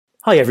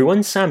Hi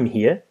everyone, Sam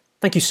here.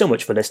 Thank you so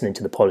much for listening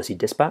to the Policy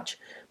Dispatch.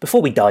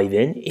 Before we dive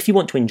in, if you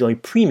want to enjoy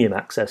premium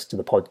access to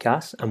the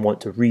podcast and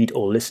want to read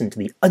or listen to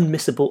the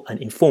unmissable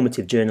and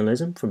informative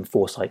journalism from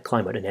Foresight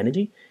Climate and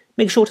Energy,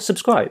 make sure to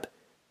subscribe.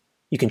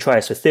 You can try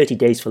us for 30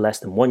 days for less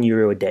than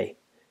 €1 a day,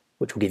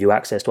 which will give you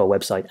access to our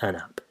website and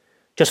app.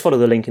 Just follow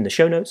the link in the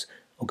show notes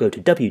or go to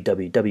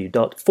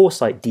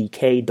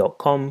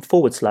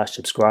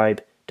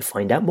www.foresightdk.com/subscribe to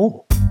find out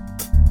more.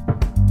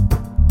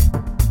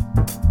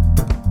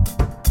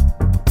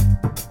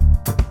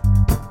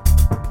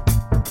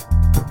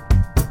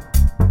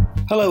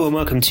 Hello and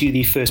welcome to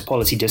the first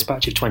Policy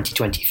Dispatch of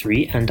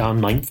 2023 and our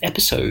 9th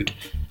episode.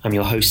 I'm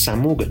your host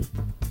Sam Morgan.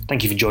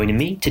 Thank you for joining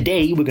me.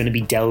 Today we're going to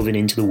be delving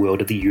into the world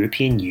of the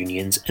European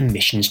Union's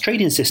emissions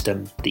trading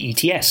system, the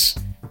ETS,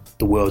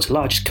 the world's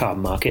largest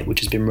carbon market which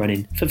has been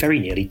running for very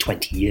nearly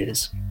 20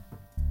 years.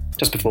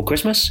 Just before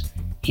Christmas,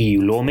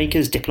 EU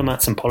lawmakers,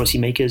 diplomats and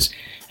policymakers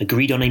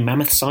agreed on a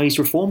mammoth-sized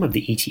reform of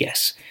the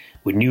ETS,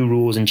 with new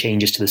rules and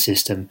changes to the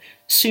system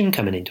soon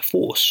coming into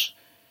force.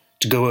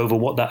 To go over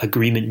what that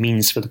agreement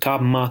means for the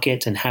carbon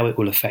market and how it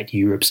will affect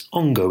Europe's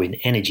ongoing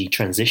energy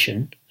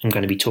transition, I'm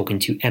going to be talking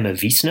to Emma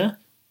Wiesner,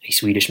 a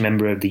Swedish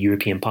member of the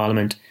European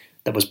Parliament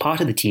that was part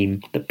of the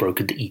team that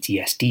brokered the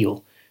ETS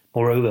deal.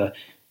 Moreover,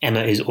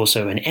 Emma is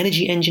also an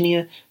energy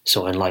engineer,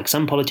 so unlike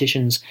some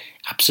politicians,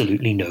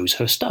 absolutely knows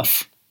her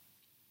stuff.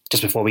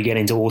 Just before we get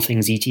into all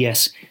things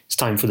ETS, it's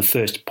time for the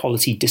first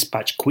Policy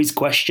Dispatch quiz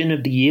question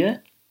of the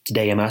year.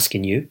 Today I'm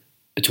asking you,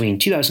 between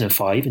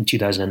 2005 and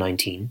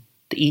 2019,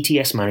 the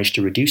ETS managed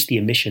to reduce the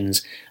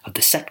emissions of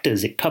the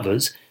sectors it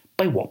covers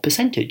by what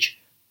percentage?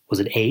 Was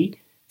it A,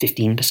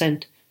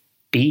 15%,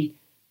 B,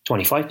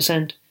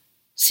 25%,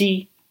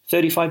 C,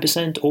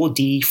 35%, or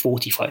D,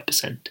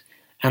 45%?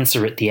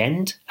 Answer at the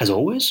end, as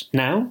always.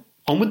 Now,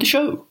 on with the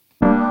show.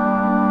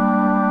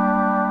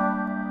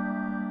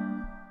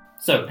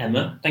 So,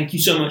 Emma, thank you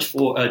so much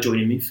for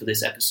joining me for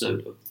this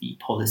episode of the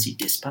Policy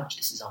Dispatch.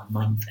 This is our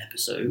 9th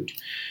episode.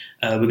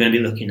 We're going to be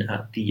looking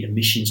at the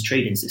emissions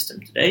trading system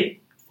today,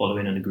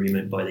 following an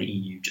agreement by the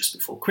EU just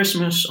before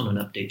Christmas on an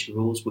update to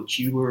rules which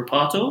you were a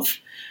part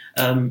of.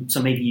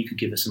 So maybe you could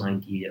give us an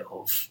idea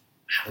of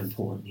how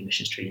important the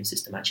emissions trading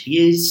system actually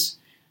is.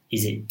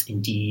 Is it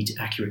indeed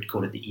accurate to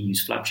call it the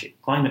EU's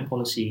flagship climate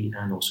policy?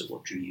 And also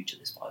what drew you to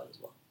this file as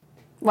well?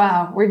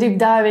 Wow, we're deep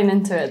diving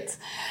into it.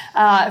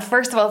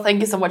 First of all, thank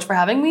you so much for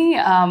having me.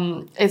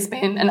 It's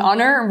been an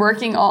honor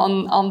working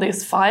on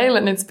this file,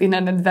 and it's been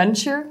an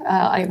adventure.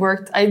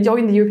 I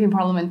joined the European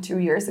Parliament 2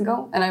 years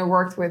ago, and I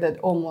worked with it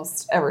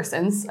almost ever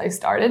since I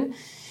started.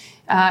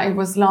 It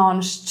was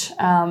launched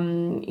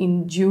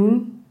in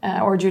June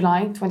or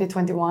July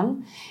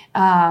 2021.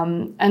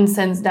 And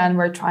since then,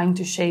 we're trying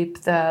to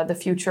shape the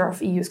future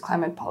of EU's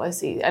climate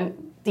policy. And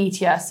the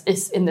ETS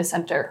is in the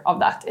center of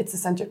that. It's the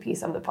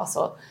centerpiece of the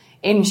puzzle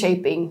in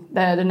shaping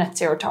the net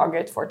zero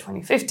target for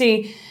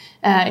 2050.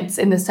 It's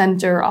in the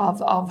center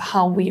of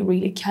how we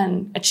really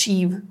can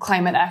achieve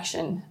climate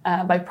action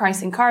by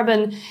pricing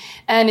carbon.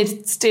 And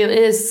it still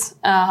is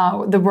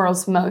the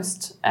world's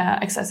most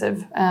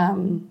extensive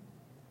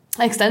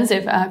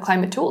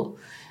climate tool.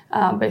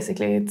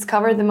 Basically, it's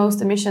covered the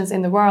most emissions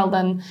in the world,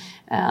 and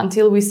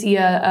until we see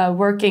a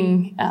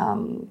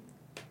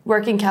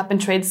working cap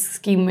and trade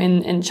scheme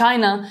in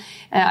China,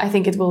 I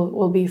think it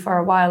will be for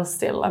a while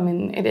still. I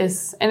mean, it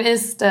is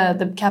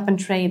the cap and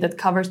trade that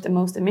covers the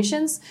most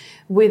emissions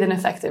with an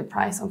effective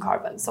price on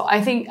carbon. So I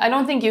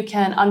don't think you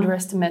can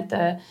underestimate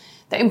the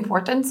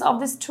importance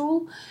of this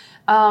tool.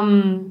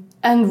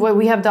 And what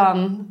we have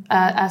done,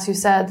 as you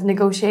said,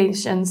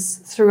 negotiations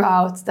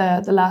throughout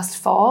the last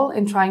fall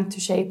in trying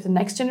to shape the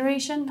next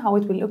generation, how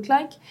it will look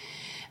like,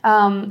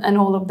 and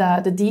all of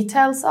the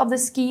details of the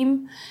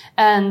scheme.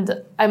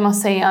 And I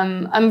must say,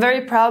 I'm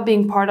very proud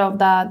being part of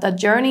that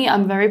journey.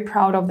 I'm very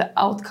proud of the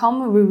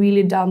outcome. We've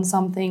really done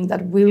something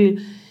that will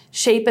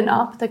shapen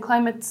up the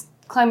climate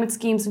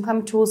schemes and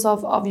climate tools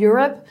of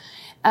Europe.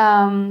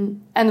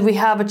 And we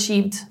have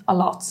achieved a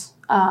lot.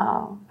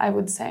 I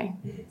would say.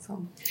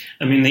 So,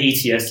 I mean, the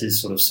ETS is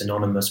sort of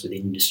synonymous with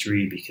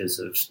industry because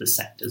of the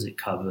sectors it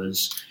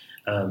covers.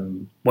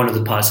 One of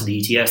the parts of the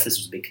ETS, this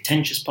was a big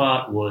contentious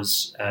part,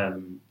 was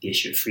the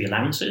issue of free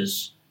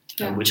allowances,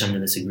 which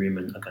under this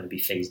agreement are going to be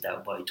phased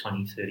out by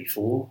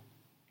 2034.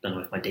 I don't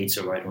know if my dates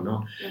are right or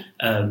not.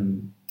 Yeah.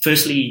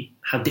 Firstly,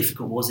 how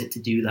difficult was it to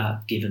do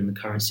that given the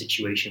current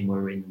situation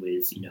we're in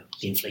with, the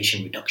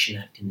Inflation Reduction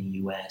Act in the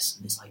US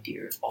and this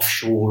idea of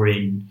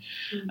offshoring?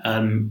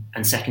 And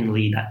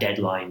secondly, that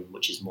deadline,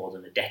 which is more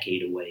than a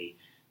decade away.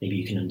 Maybe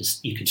you can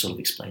sort of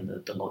explain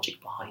the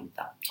logic behind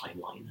that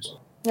timeline as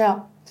well.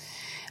 Yeah.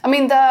 I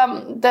mean,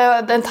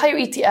 the entire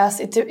ETS,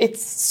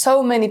 it's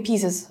so many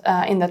pieces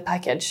in that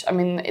package. I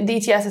mean, the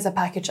ETS is a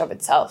package of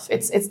itself.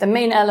 It's the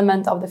main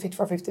element of the Fit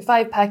for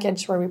 55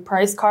 package where we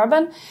price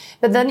carbon.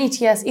 But then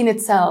ETS in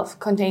itself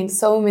contains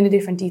so many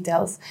different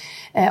details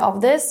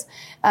of this.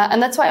 And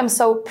that's why I'm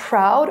so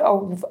proud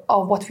of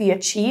what we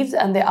achieved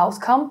and the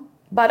outcome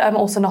but I'm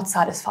also not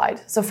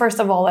satisfied. So first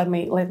of all, let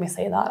me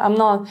say that I'm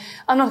not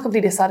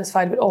completely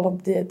satisfied with all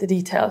of the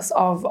details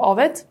of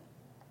it,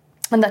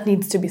 and that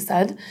needs to be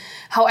said.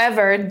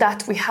 However,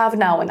 that we have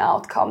now an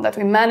outcome, that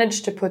we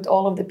managed to put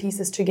all of the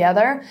pieces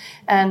together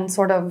and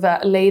sort of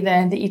lay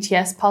the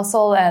ETS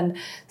puzzle and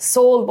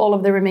solve all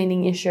of the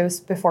remaining issues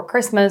before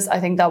Christmas, I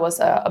think that was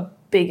a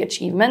big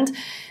achievement.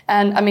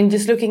 And I mean,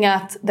 just looking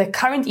at the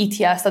current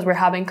ETS that we're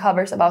having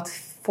covers about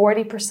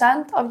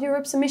 40% of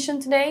Europe's emission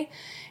today.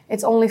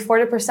 It's only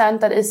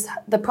 40% that is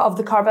of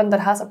the carbon that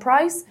has a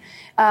price.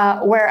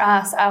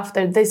 Whereas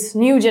after this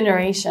new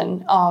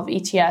generation of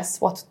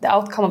ETS, what the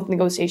outcome of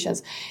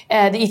negotiations,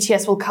 the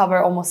ETS will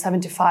cover almost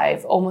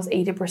 75, almost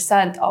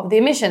 80% of the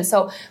emissions.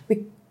 So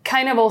we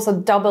kind of also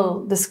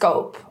double the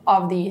scope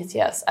of the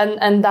ETS.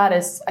 And that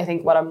is, I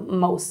think, what I'm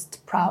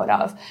most proud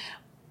of.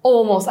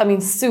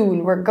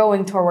 Soon we're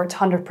going towards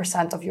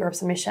 100% of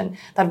Europe's emission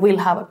that will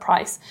have a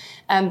price.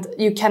 And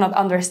you cannot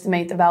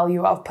underestimate the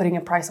value of putting a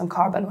price on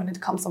carbon when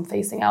it comes on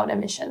phasing out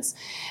emissions.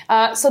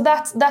 So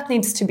that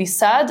needs to be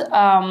said.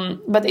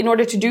 But in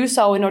order to do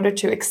so, in order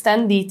to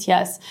extend the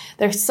ETS,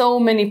 there's so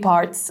many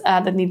parts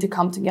that need to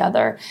come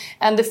together.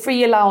 And the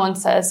free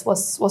allowances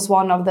was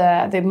one of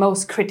the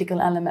most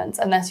critical elements.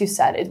 And as you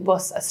said, it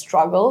was a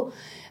struggle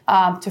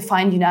to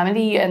find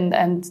unanimity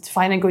and to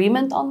find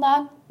agreement on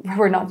that.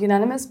 We're not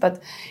unanimous,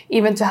 but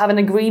even to have an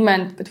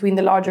agreement between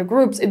the larger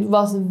groups, it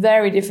was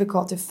very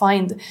difficult to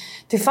find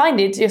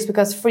it, just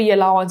because free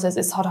allowances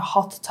is not a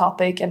hot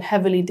topic and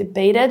heavily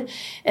debated.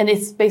 And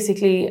it's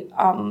basically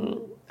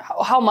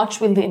how much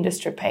will the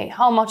industry pay?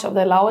 How much of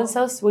the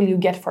allowances will you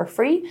get for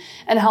free?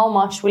 And how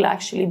much will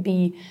actually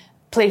be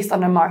placed on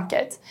the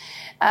market?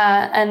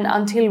 And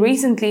until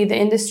recently, the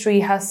industry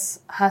has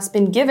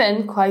been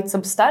given quite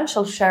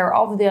substantial share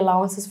of the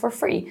allowances for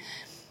free.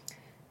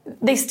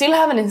 They still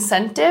have an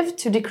incentive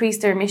to decrease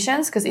their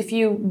emissions, because if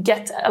you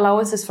get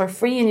allowances for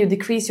free and you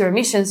decrease your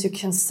emissions, you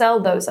can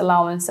sell those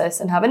allowances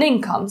and have an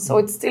income. So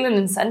it's still an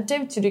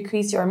incentive to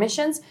decrease your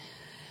emissions.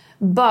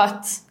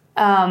 But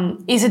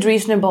is it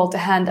reasonable to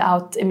hand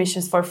out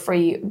emissions for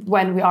free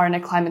when we are in a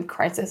climate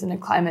crisis and a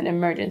climate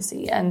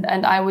emergency? And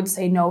I would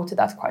say no to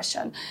that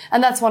question.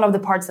 And that's one of the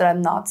parts that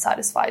I'm not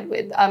satisfied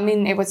with. I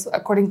mean, it was,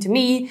 according to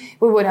me,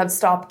 we would have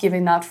stopped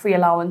giving out free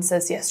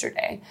allowances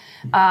yesterday.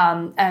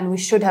 And we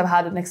should have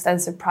had an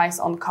extensive price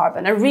on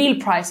carbon, a real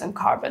price on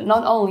carbon,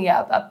 not only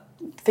a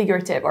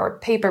figurative or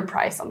paper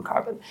price on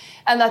carbon.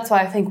 And that's why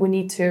I think we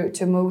need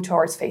to move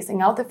towards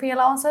phasing out the free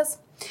allowances.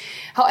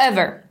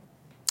 However,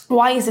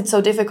 why is it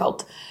so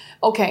difficult?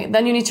 Okay,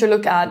 then you need to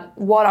look at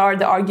what are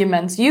the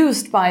arguments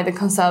used by the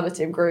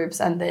conservative groups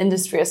and the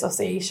industry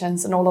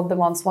associations and all of the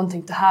ones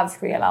wanting to have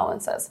free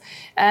allowances.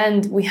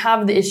 And we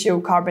have the issue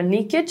of carbon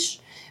leakage,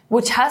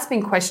 which has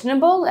been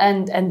questionable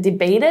and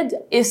debated.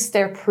 Is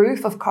there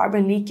proof of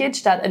carbon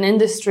leakage that an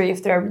industry,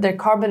 if their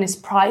carbon is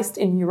priced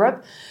in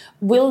Europe,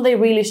 will they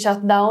really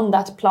shut down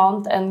that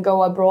plant and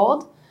go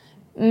abroad?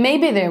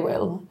 Maybe they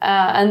will,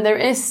 and there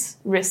is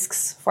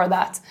risks for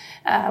that,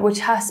 which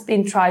has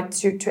been tried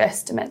to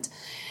estimate.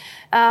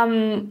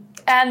 And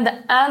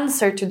the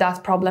answer to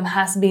that problem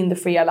has been the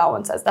free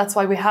allowances. That's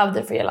why we have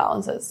the free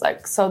allowances,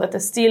 so that the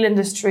steel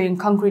industry and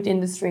concrete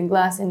industry and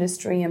glass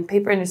industry and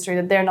paper industry,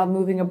 that they're not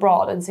moving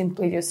abroad and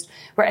simply just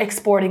we're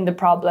exporting the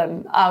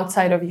problem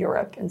outside of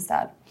Europe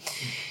instead.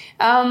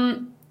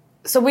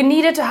 So we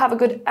needed to have a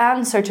good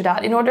answer to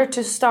that. In order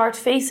to start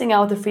phasing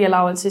out the free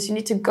allowances, you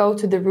need to go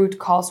to the root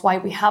cause why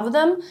we have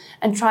them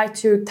and try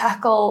to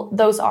tackle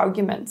those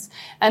arguments.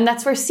 And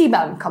that's where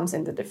CBAM comes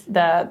into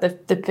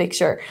the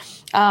picture.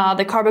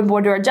 The Carbon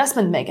Border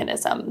Adjustment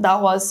Mechanism,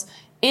 that was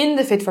in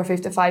the Fit for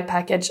 55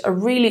 package, a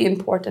really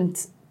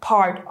important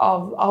part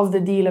of the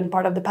deal and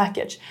part of the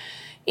package.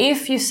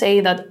 If you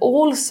say that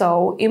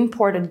also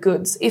imported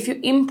goods, if you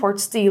import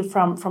steel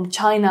from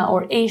China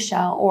or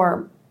Asia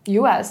or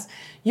US,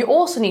 you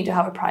also need to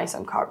have a price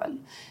on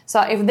carbon.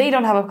 So if they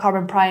don't have a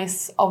carbon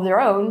price of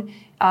their own,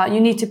 you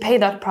need to pay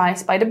that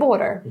price by the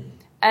border.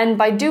 And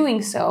by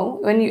doing so,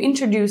 when you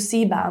introduce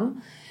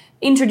CBAM,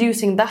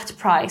 introducing that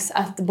price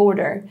at the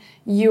border,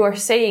 you are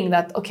saying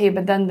that, okay,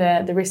 but then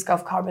the risk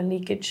of carbon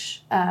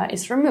leakage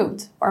is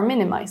removed or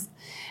minimized.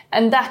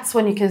 And that's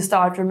when you can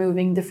start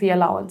removing the free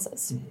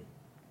allowances.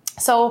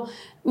 So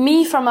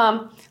me from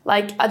a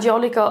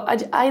ideological,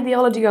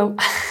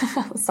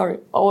 sorry,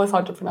 always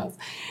hard to pronounce.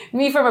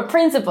 Me from a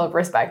principle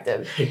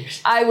perspective,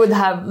 I would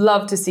have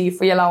loved to see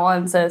free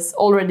allowances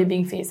already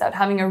being phased out,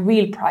 having a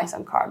real price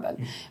on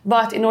carbon.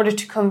 But in order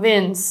to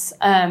convince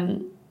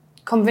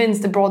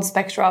the broad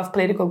spectrum of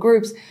political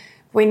groups,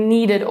 we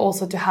needed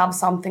also to have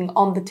something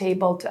on the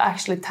table to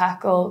actually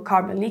tackle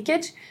carbon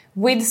leakage.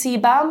 With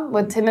CBAM,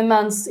 when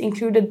Timmermans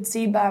included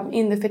CBAM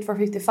in the Fit for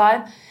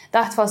 55,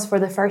 that was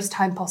for the first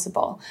time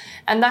possible.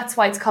 And that's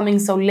why it's coming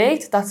so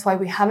late. That's why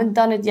we haven't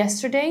done it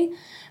yesterday.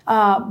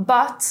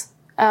 But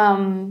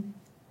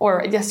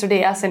or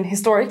yesterday as in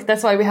historic.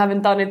 That's why we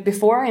haven't done it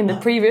before in the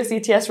previous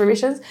ETS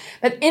revisions.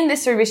 But in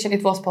this revision,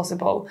 it was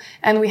possible.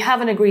 And we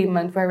have an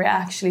agreement where we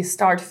actually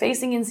start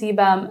phasing in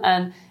CBAM,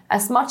 and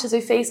as much as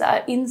we phase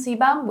in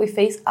CBAM, we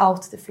phase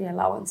out the free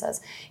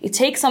allowances. It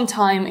takes some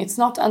time. It's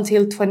not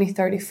until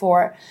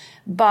 2034,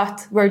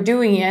 but we're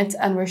doing it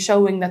and we're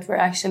showing that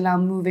we're actually now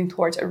moving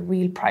towards a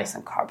real price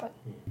on carbon.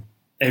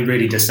 It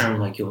really does sound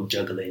like you're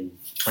juggling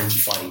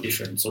 25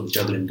 different sort of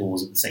juggling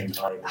balls at the same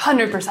time.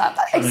 100%.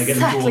 That's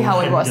exactly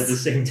how it was. At the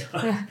same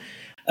time.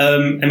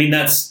 I mean,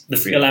 the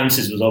free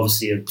allowances was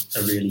obviously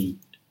a really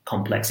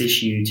complex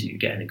issue to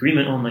get an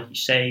agreement on, like you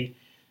say.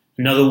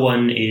 Another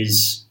one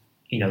is,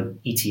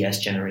 ETS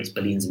generates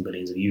billions and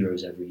billions of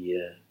euros every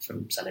year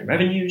from selling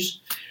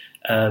revenues.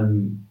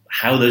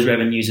 How those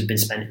revenues have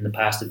been spent in the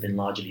past have been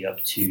largely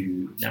up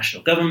to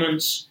national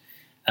governments.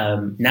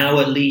 Now,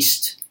 at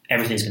least,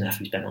 everything's going to have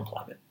to be spent on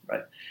climate,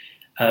 right?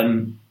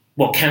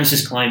 What counts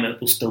as climate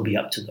will still be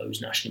up to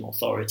those national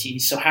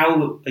authorities. So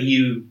how are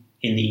you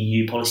in the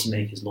EU,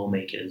 policymakers,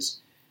 lawmakers,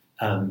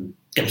 going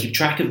to keep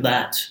track of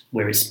that,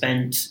 where it's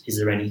spent? Is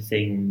there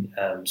anything,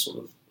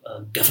 sort of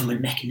a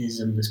government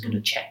mechanism that's going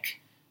to check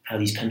how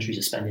these countries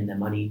are spending their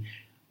money?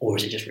 Or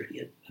is it just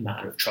really a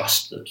matter of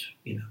trust that,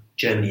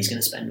 Germany is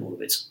going to spend all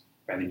of its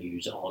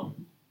revenues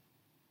on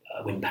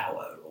wind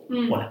power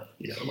or whatever?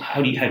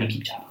 How do you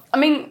keep tab? I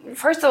mean,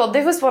 first of all,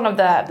 this was one of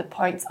the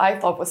points I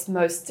thought was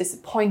most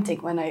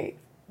disappointing when I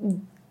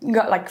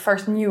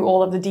first knew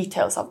all of the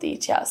details of the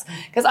ETS,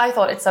 because I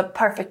thought it's a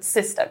perfect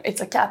system. It's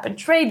a cap and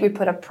trade. We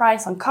put a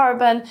price on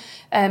carbon.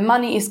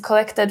 Money is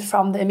collected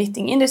from the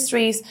emitting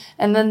industries,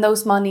 and then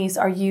those monies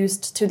are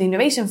used to the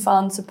innovation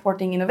fund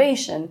supporting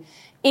innovation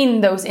in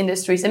those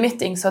industries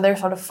emitting. So they're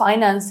sort of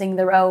financing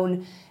their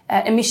own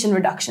emission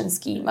reduction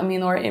scheme.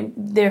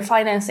 They're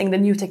financing the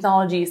new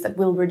technologies that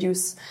will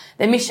reduce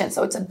the emissions.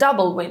 So it's a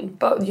double win.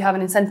 But you have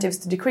an incentives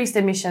to decrease the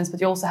emissions,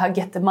 but you also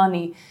get the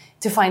money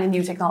to find the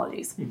new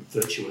technologies.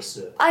 Virtuous.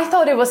 I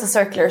thought it was a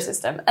circular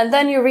system. And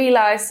then you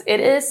realize it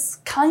is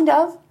kind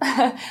of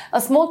a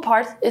small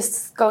part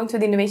is going to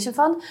the innovation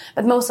fund,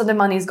 but most of the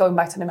money is going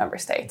back to the member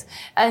state.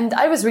 And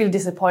I was really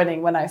disappointed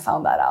when I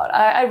found that out.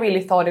 I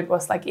really thought it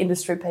was like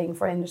industry paying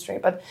for industry,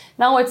 but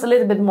now it's a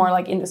little bit more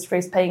like industry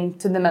is paying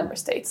to the member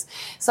states.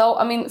 So,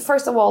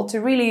 first of all,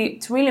 to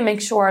really make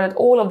sure that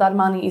all of that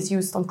money is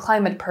used on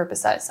climate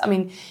purposes.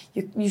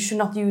 You should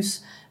not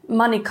use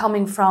money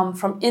coming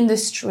from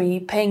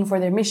industry paying for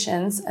their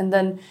emissions and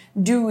then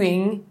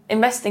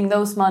investing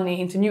those money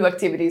into new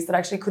activities that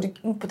actually could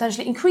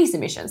potentially increase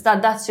emissions.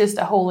 That's just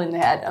a hole in the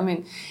head.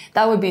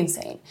 That would be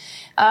insane.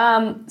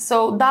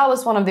 So that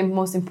was one of the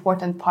most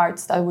important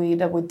parts that we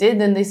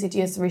did in this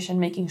ETS revision,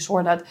 making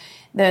sure that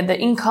the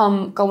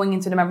income going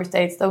into the member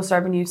states, those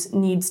revenues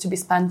needs to be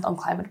spent on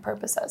climate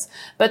purposes.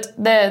 But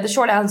the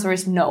short answer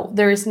is no.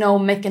 There is no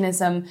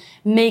mechanism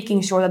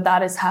making sure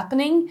that is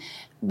happening.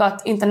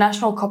 But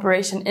international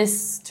cooperation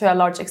is, to a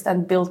large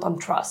extent, built on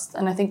trust.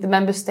 And I think the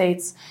member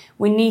states,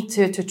 we need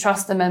to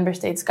trust the member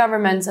states'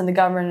 governments, and the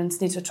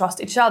governments need to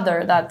trust each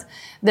other that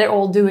they're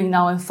all doing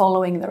now and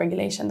following the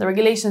regulation. The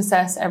regulation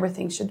says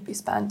everything should be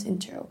spent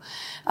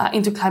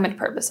into climate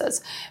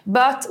purposes.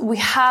 But we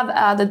have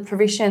added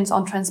provisions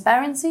on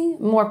transparency,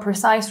 more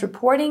precise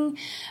reporting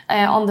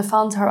on the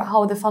funds,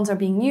 how the funds are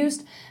being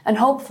used. And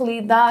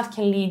hopefully that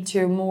can lead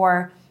to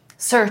more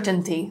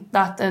certainty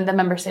that the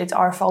member states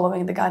are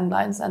following the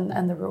guidelines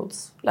and the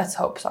rules. Let's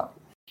hope so.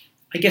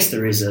 I guess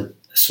there is a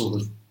sort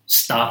of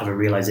start of a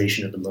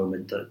realization at the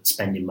moment that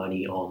spending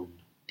money on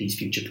these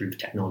future-proof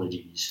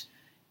technologies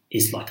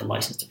is like a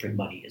license to print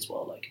money as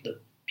well. Like that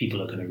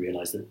people are going to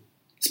realize that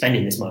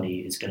spending this money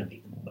is going to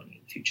make them more money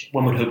in the future.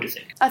 One would hope to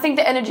think. I think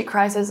the energy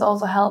crisis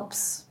also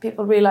helps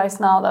people realize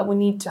now that we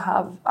need to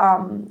have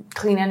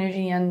clean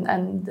energy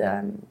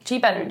and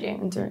cheap energy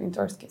into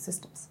our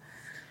systems.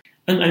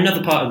 And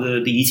another part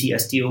of the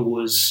ETS deal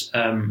was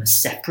a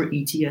separate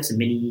ETS, a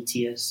mini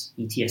ETS,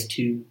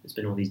 ETS2. There's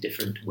been all these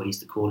different ways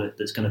to call it.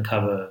 That's going to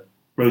cover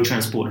road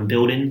transport and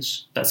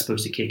buildings. That's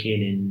supposed to kick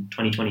in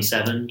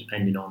 2027,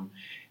 depending on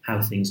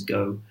how things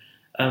go.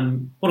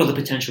 What are the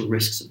potential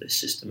risks of this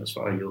system as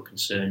far as you're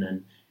concerned,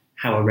 and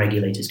how are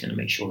regulators going to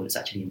make sure that it's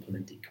actually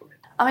implemented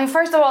correctly?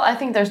 First of all, I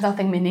think there's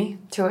nothing mini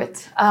to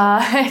it.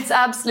 It's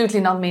absolutely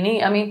not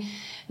mini.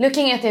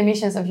 Looking at the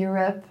emissions of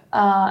Europe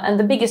and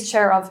the biggest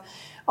share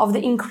of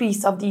the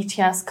increase of the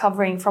ETS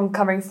covering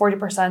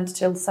 40%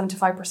 till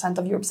 75%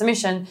 of Europe's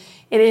emission,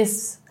 it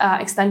is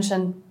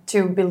extension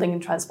to building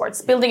and transports.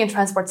 Building and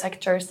transport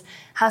sectors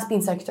has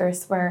been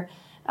sectors where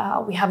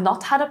we have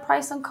not had a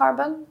price on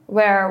carbon,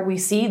 where we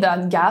see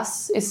that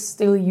gas is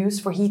still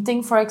used for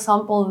heating, for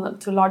example,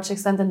 to a large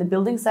extent in the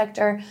building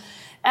sector.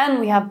 And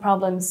we have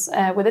problems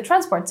with the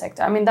transport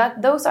sector.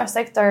 Those are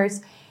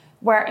sectors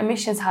where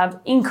emissions have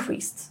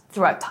increased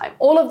throughout time.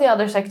 All of the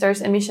other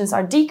sectors, emissions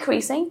are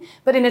decreasing,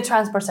 but in the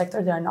transport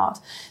sector, they're not.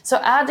 So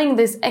adding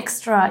this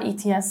extra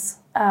ETS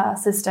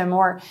system,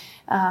 or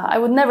I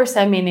would never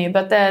say mini,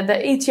 but the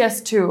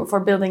ETS2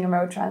 for building and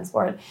road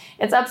transport,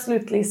 it's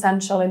absolutely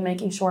essential in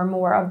making sure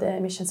more of the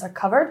emissions are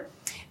covered.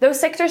 those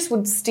sectors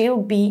would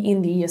still be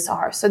in the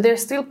ESR. So they're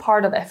still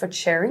part of effort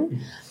sharing.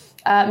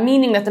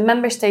 Meaning that the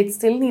member states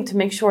still need to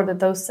make sure that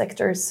those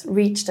sectors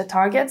reach the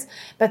targets,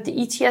 but the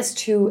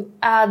ETS2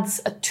 adds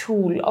a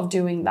tool of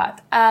doing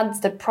that, adds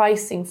the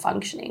pricing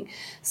functioning.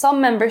 Some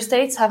member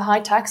states have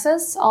high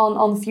taxes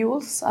on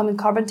fuels,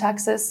 carbon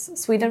taxes.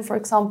 Sweden, for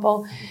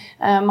example,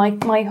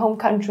 my home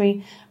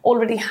country,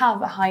 already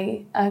have a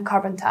high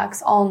carbon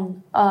tax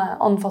on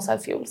fossil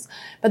fuels,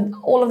 but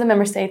all of the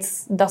member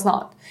states does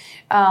not.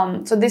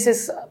 So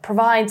this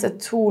provides a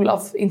tool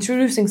of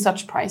introducing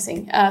such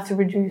pricing to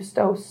reduce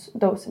those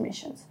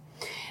emissions.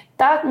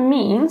 That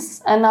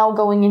means, and now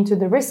going into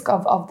the risk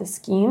of the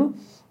scheme,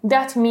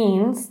 that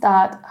means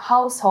that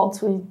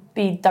households will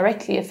be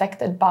directly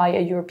affected by a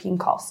European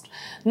cost.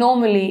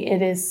 Normally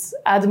it is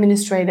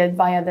administrated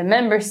via the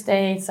member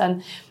states,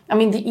 and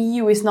the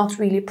EU is not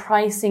really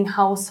pricing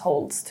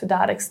households to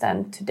that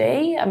extent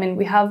today.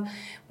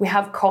 We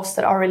have costs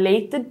that are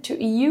related to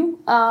EU,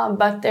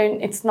 but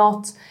it's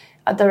not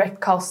a direct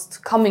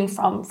cost coming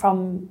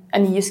from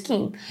an EU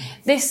scheme.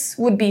 This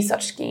would be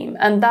such scheme,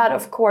 and that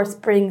of course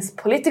brings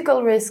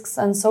political risks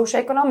and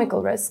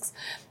socio-economical risks,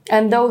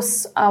 and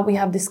those we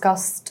have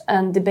discussed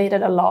and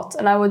debated a lot.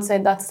 And I would say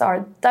those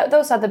are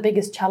the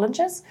biggest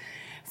challenges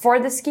for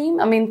the scheme.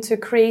 To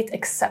create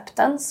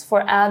acceptance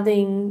for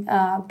adding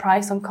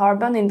price on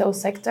carbon in those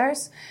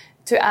sectors,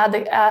 to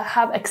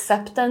have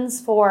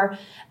acceptance for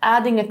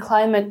adding a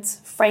climate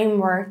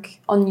framework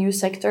on new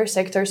sectors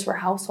where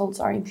households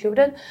are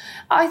included.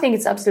 I think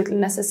it's absolutely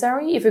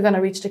necessary if we're going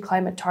to reach the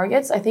climate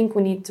targets. I think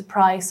we need to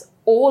price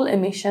all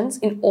emissions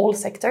in all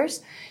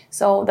sectors.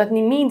 So that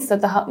means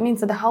that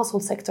the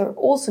household sector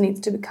also needs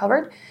to be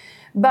covered.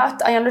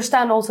 But I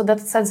understand also that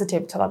it's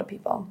sensitive to a lot of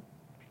people.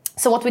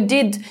 So what we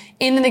did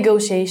in the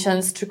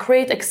negotiations to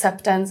create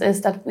acceptance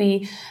is that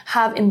we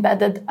have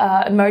embedded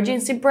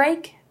emergency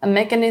brake, a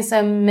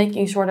mechanism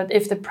making sure that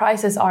if the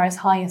prices are as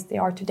high as they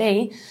are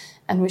today,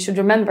 and we should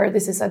remember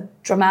this is a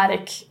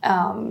dramatic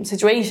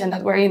situation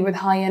that we're in with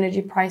high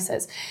energy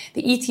prices,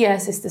 the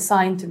ETS is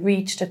designed to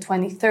reach the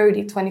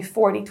 2030,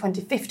 2040,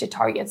 2050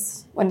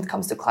 targets when it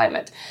comes to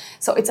climate.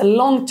 So it's a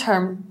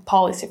long-term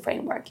policy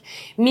framework,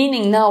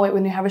 meaning now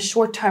when you have a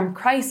short-term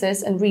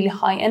crisis and really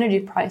high energy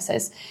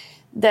prices,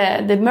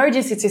 the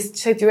emergency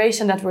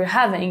situation that we're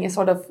having is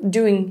sort of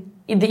doing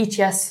the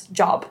ETS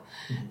job.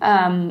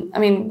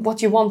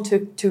 What you want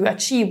to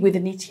achieve with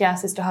an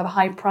ETS is to have a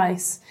high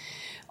price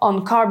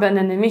on carbon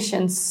and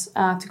emissions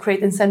to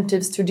create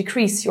incentives to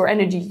decrease your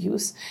energy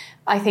use.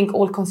 I think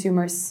all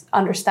consumers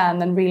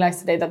understand and realize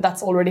today that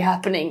that's already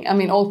happening.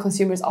 All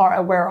consumers are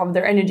aware of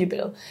their energy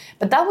bill.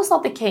 But that was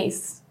not the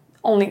case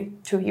only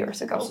 2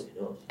 years ago.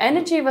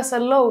 Energy was a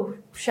low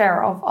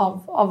share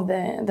of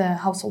the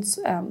household's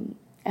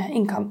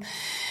income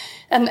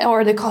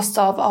or the cost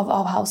of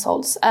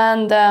households.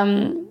 And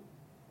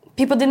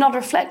people did not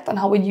reflect on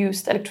how we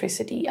used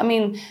electricity.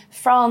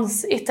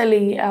 France,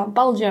 Italy,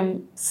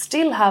 Belgium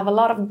still have a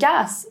lot of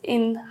gas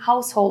in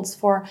households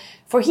for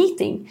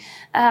heating.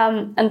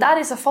 And that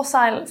is a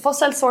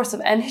fossil source of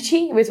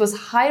energy, which was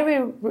highly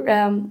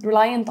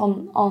reliant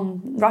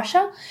on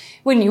Russia.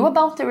 We knew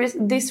about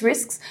these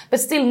risks, but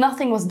still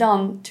nothing was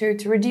done to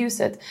reduce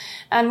it.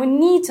 And we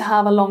need to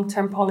have a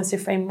long-term policy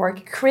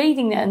framework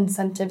creating the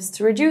incentives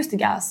to reduce the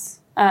gas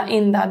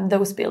in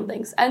those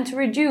buildings, and to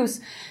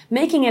reduce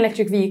making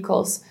electric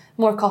vehicles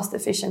more cost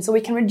efficient, so we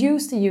can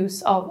reduce the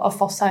use of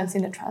fossils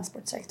in the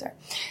transport sector.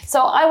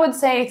 So I would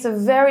say it's a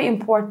very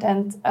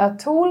important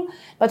tool,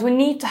 but we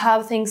need to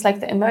have things like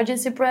the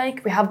emergency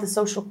brake. We have the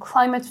social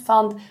climate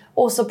fund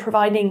also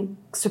providing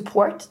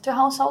support to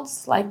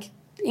households, like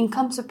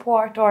income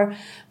support or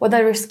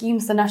whatever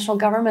schemes the national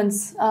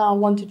governments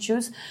want to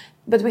choose.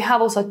 But we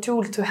have also a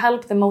tool to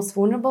help the most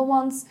vulnerable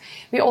ones.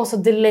 We also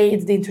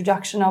delayed the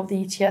introduction of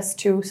the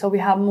ETS2, so we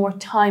have more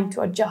time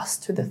to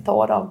adjust to the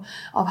thought of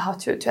how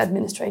to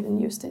administrate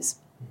and use this.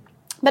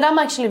 But I'm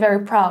actually very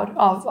proud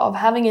of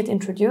having it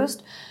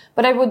introduced.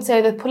 But I would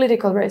say that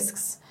political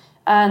risks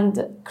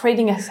and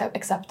creating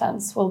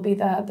acceptance will be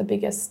the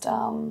biggest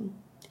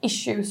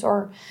issues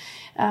or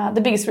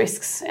the biggest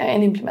risks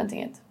in implementing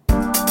it.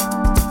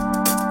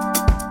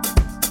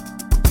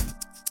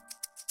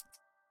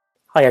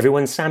 Hi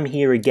everyone, Sam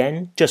here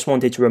again. Just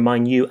wanted to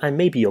remind you, and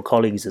maybe your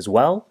colleagues as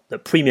well,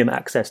 that premium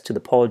access to the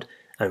pod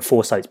and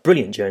Foresight's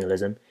brilliant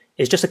journalism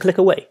is just a click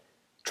away.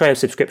 Try a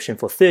subscription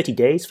for 30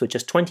 days for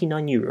just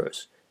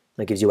 €29.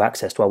 That gives you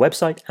access to our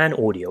website and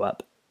audio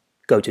app.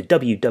 Go to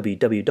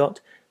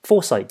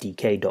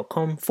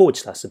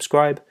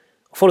www.foresightdk.com/subscribe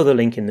or follow the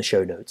link in the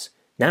show notes.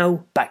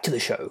 Now, back to the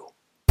show.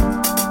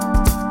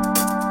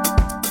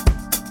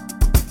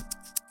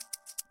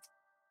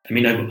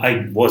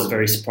 I was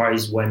very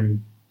surprised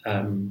when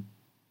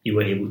you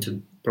were able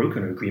to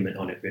broker an agreement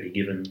on it, really,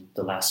 given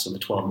the last sort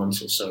of 12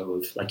 months or so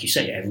of, like you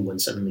say, everyone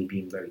suddenly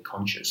being very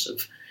conscious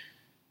of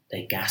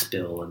their gas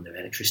bill and their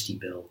electricity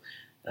bill.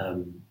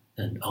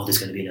 There's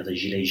going to be another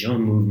Gilets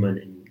jaunes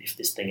movement, and if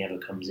this thing ever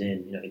comes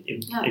in,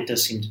 it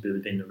does seem to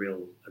have been a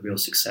real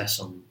success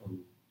on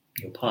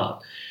your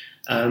part.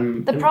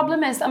 The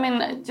problem is,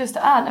 just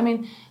to add,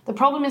 the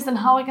problem is then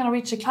how are we going to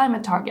reach the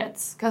climate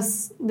targets?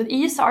 Because the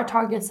ESR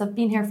targets have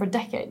been here for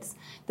decades.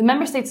 The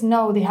member states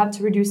know they have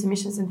to reduce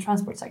emissions in the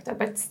transport sector,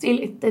 but still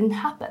it didn't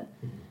happen.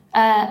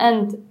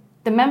 And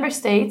the member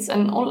states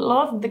and a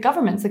lot of the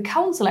governments, the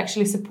council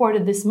actually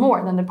supported this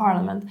more than the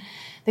parliament.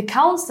 The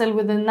council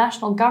with the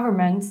national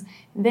governments,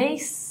 they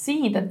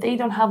see that they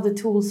don't have the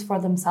tools for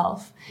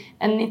themselves.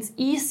 And it's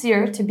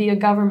easier to be a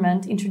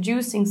government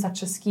introducing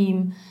such a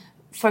scheme,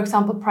 for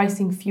example,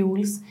 pricing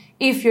fuels,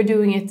 if you're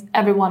doing it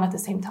everyone at the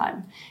same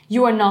time.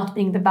 You are not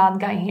being the bad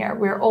guy here.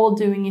 We're all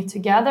doing it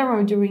together,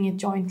 we're doing it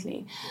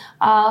jointly.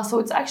 So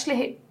it's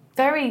actually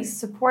very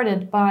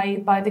supported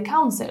by the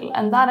council,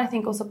 and that I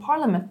think also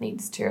parliament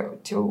needs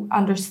to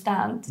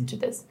understand to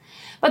this.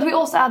 But we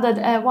also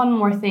added one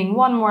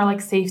more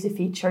like safety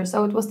feature.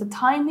 So it was the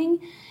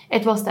timing,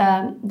 it was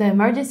the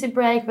emergency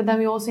brake, but then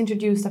we also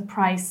introduced a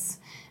price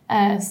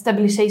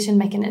stabilization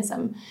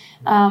mechanism,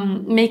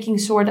 making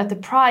sure that the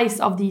price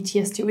of the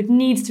ETS2, it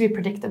needs to be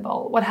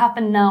predictable. What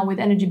happened now with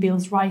energy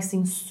bills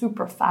rising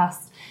super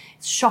fast,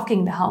 it's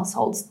shocking the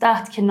households.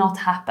 That cannot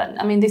happen.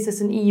 This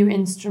is an EU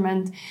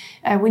instrument.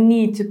 We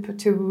need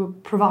to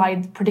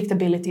provide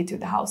predictability to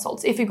the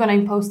households. If you're going to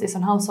impose this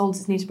on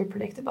households, it needs to be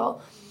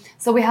predictable.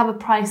 So we have a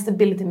price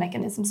stability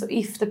mechanism. So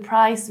if the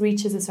price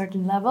reaches a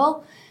certain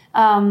level,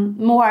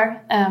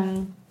 more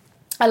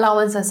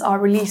allowances are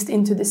released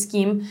into the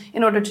scheme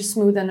in order to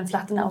smoothen and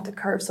flatten out the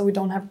curve so we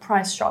don't have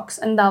price shocks.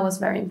 And that was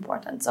very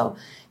important. So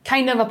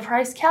kind of a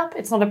price cap.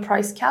 It's not a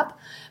price cap,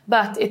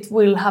 but it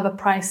will have a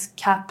price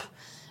cap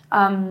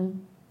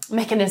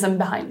mechanism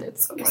behind it.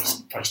 So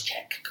price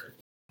check.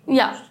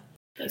 Yeah.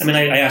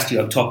 I asked you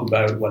up top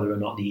about whether or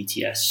not the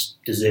ETS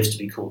deserves to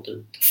be called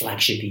the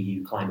flagship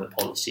EU climate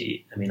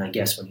policy. I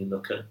guess when you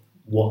look at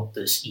what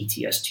this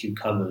ETS2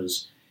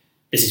 covers,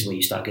 this is where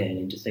you start getting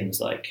into things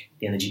like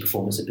the Energy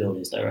Performance of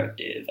Buildings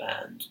Directive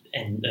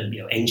and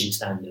engine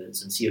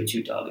standards and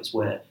CO2 targets,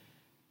 where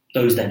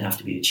those then have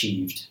to be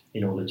achieved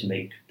in order to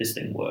make this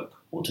thing work,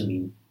 or to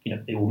mean,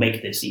 it will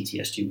make this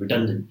ETS2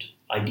 redundant,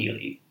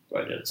 ideally,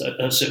 right? At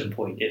a certain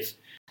point, if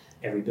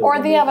every building... Or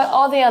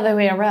the other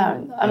way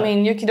around.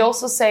 You could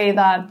also say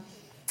that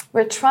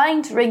we're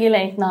trying to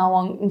regulate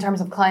now in terms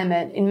of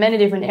climate in many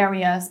different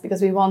areas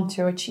because we want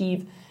to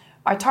achieve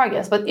our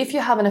targets. But if you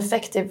have an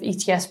effective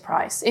ETS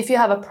price, if you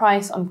have a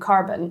price on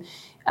carbon,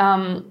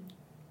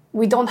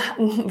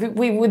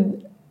 we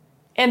would,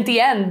 at the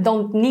end,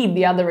 don't need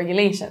the other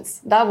regulations.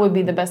 That would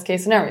be the best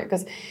case scenario,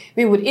 because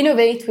we would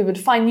innovate, we would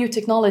find new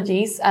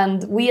technologies,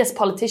 and we as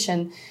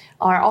politicians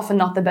are often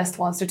not the best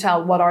ones to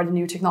tell what are the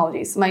new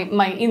technologies.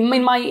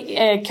 In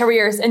my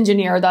career as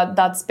engineer,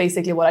 that's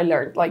basically what I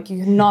learned. Like,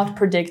 you cannot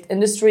predict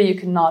industry, you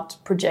cannot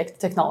project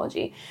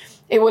technology.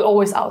 It will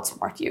always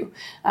outsmart you.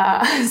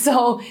 I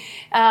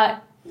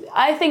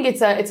think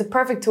it's a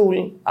perfect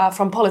tool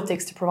from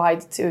politics to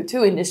provide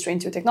to industry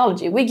and to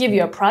technology. We give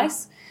you a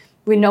price.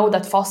 We know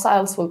that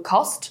fossils will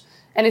cost.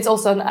 And it's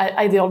also an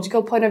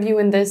ideological point of view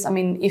in this.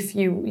 If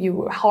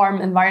you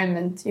harm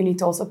environment, you need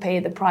to also pay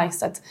the price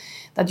that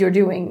you're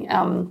doing.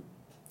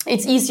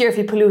 It's easier if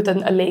you pollute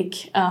a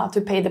lake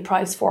to pay the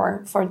price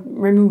for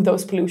remove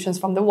those pollutions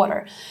from the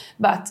water.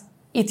 But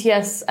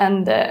ETS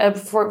and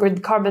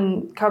with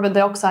carbon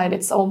dioxide,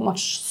 it's so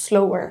much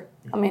slower.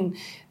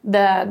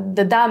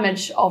 The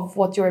damage of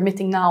what you're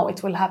emitting now,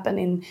 it will happen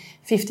in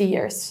 50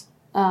 years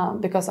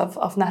because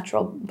of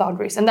natural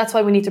boundaries, and that's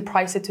why we need to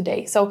price it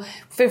today. So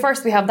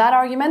first, we have that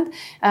argument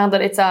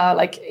that it's a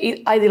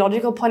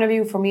ideological point of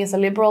view. For me as a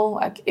liberal,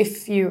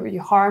 if you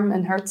harm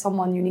and hurt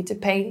someone, you need to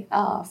pay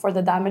for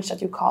the damage that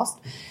you caused.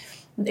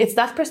 It's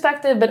that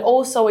perspective, but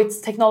also it's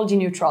technology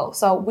neutral.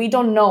 So we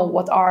don't know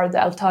what are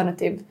the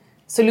alternative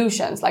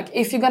solutions. Like,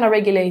 if you're going to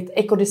regulate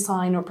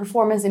eco-design or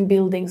performance in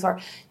buildings,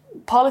 or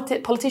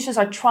politicians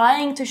are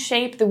trying to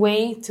shape the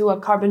way to a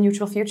carbon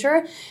neutral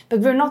future, but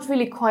we're not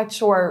really quite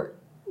sure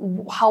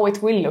how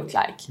it will look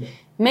like. Yeah.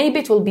 Maybe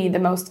it will be the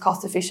most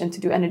cost efficient to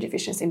do energy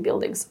efficiency in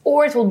buildings,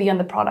 or it will be on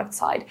the product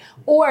side,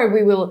 or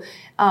we will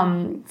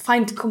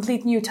find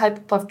complete new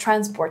type of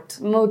transport,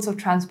 modes of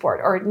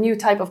transport, or new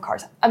type of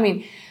cars.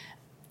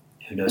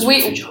 Who knows what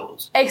the future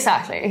holds?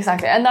 Exactly.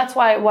 And that's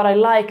why what I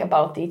like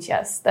about the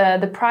ETS,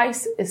 the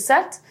price is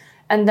set,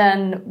 and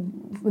then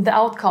the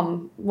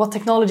outcome, what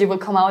technology will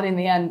come out in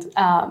the end,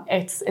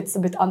 it's a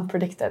bit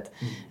unpredicted.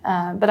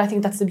 But I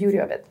think that's the beauty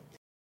of it.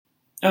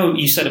 Oh,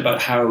 you said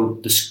about how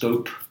the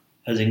scope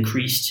has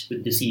increased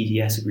with this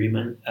ETS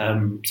agreement.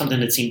 Something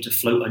that seemed to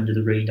float under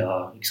the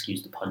radar,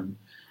 excuse the pun,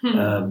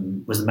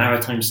 was the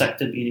maritime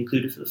sector being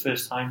included for the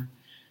first time.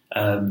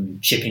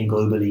 Shipping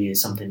globally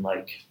is something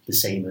like the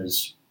same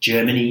as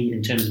Germany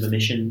in terms of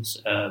emissions,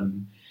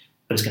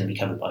 but it's going to be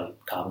covered by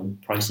carbon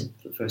pricing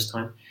for the first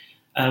time.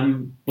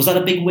 Was that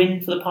a big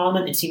win for the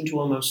Parliament? It seemed to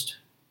almost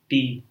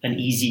be an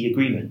easy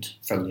agreement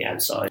from the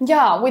outside.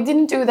 Yeah, we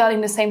didn't do that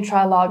in the same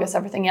trialogue as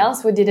everything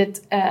else. We did it,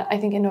 I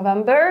think, in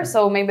November,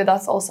 so maybe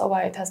that's also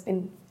why it has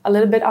been a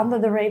little bit under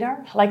the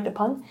radar. I like the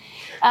pun.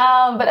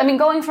 But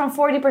going from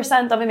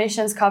 40% of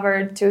emissions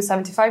covered to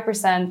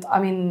 75%,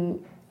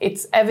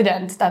 it's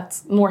evident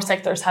that more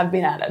sectors have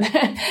been added.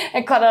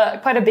 And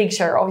quite a big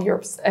share of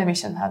Europe's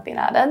emissions have been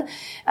added.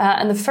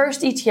 And the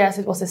first ETS,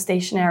 it was the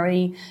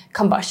stationary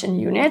combustion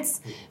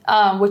units,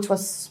 which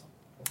was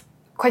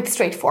quite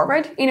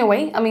straightforward in a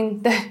way. I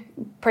mean,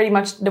 pretty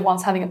much the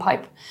ones having a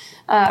pipe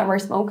where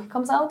smoke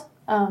comes out.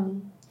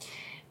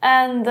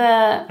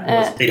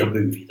 They don't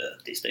move either.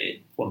 They stay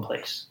in one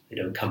place. They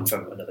don't come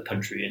from another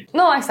country.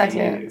 No,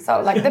 exactly.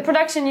 So like the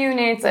production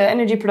units,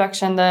 energy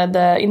production,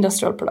 the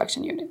industrial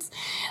production units.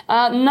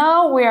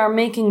 Now we are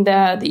making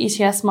the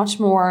ETS much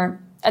more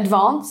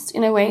advanced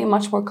in a way,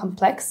 much more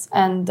complex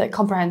and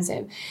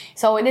comprehensive.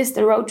 So it is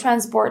the road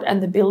transport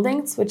and the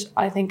buildings, which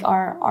I think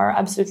are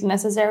absolutely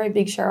necessary,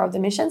 big share of the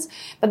emissions,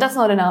 but that's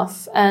not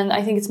enough. And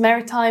I think it's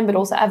maritime, but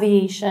also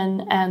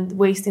aviation and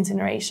waste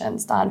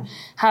incinerations that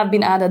have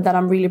been added that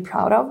I'm really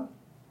proud of.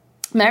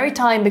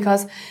 Maritime,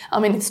 because I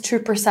mean it's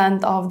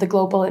 2% of the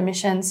global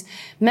emissions.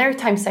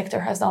 Maritime sector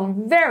has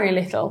done very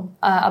little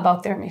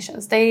about their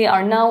emissions. They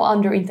are now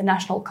under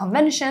international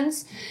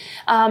conventions,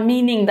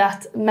 meaning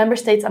that member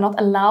states are not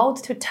allowed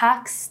to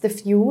tax the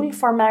fuel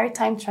for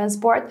maritime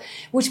transport,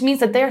 which means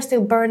that they're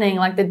still burning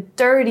like the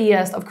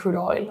dirtiest of crude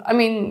oil. I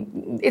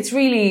mean, it's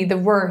really the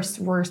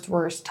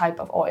worst type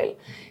of oil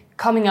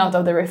coming out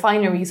of the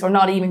refineries, or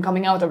not even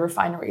coming out of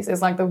refineries.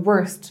 It's like the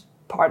worst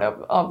part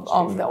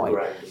of the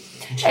oil.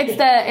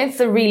 It's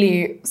the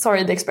really,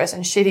 sorry the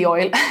expression, shitty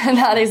oil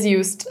that is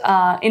used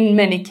in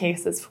many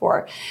cases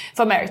for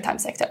maritime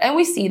sector. And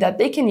we see that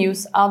they can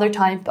use other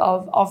type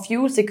of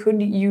fuels. They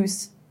could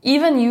use,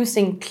 even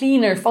using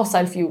cleaner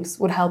fossil fuels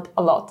would help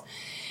a lot.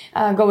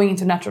 Going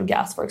into natural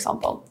gas, for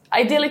example.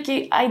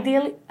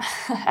 Ideal,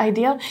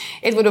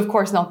 it would of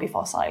course not be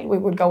fossil. We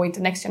would go into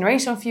next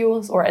generation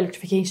fuels or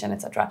electrification,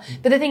 etc.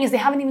 But the thing is, they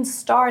haven't even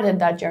started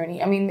that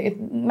journey. I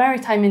mean,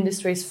 maritime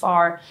industry is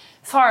far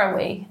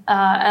away,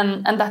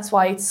 and that's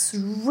why it's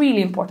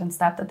really important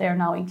step that they are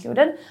now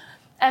included.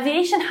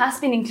 Aviation has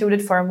been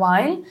included for a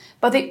while,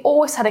 but they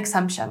always had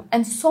exemption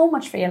and so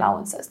much free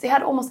allowances. They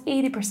had almost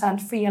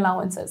 80% free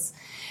allowances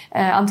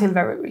until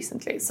very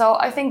recently. So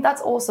I think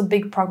that's also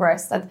big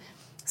progress, that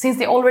since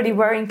they already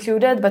were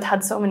included but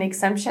had so many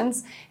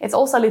exemptions, it's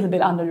also a little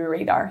bit under the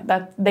radar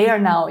that they are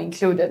now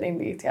included in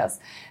the ETS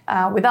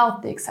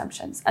without the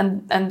exemptions.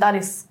 And that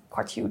is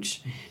quite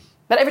huge.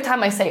 But every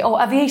time I say,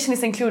 oh, aviation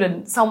is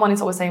included, someone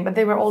is always saying, but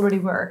they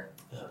were.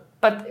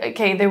 But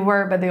okay, they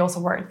were, but they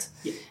also weren't.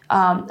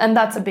 Yeah. And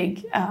that's a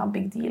big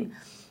deal.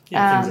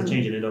 Yeah, things are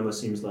changing. It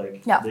almost seems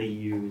like the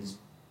EU is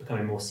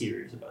becoming more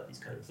serious about these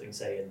kind of things,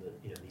 saying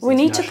that these we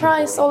need to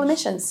price all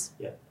emissions.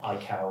 Yeah,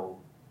 ICAO,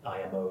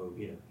 IMO,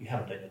 you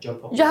haven't done your job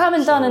properly. You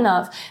haven't done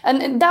enough.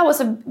 And that was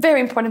a very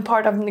important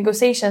part of the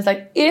negotiations.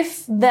 Like,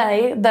 if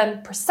they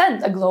then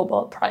present a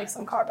global price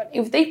on carbon,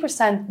 if they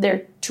present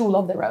their tool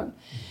of their own,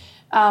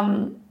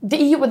 the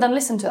EU would then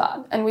listen to that,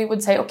 and we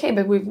would say, okay,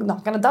 but we're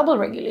not going to double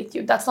regulate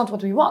you. That's not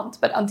what we want.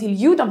 But until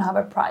you don't have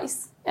a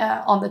price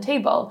on the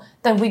table,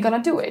 then we're going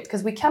to do it,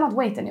 because we cannot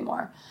wait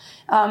anymore.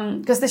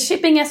 Because the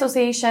shipping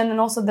association and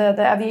also the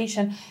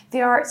aviation,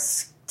 they are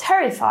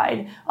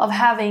terrified of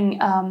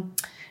having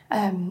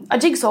a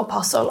jigsaw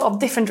puzzle of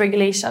different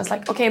regulations.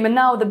 Like, okay, but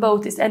now the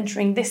boat is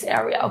entering this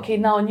area. Okay,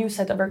 now a new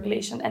set of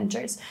regulation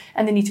enters,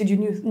 and they need to do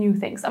new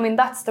things. I mean,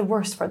 that's the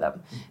worst for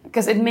them,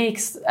 because it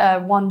makes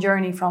one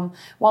journey from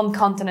one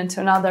continent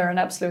to another an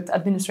absolute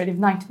administrative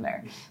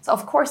nightmare. So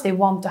of course they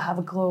want to have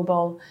a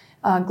global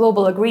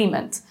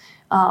agreement.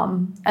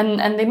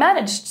 And they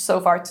managed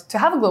so far to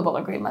have a global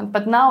agreement,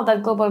 but now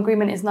that global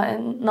agreement is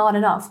not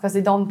enough, because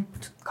they don't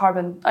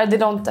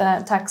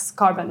tax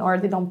carbon, or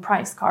they don't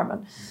price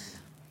carbon.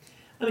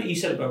 I mean, you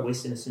said about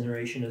waste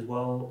incineration as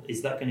well.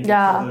 Is that going to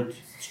get covered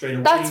straight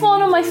away? That's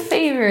one of my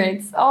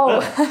favorites. Oh,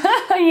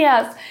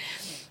 yes.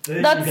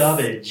 That's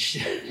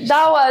garbage.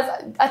 That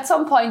was, at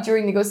some point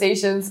during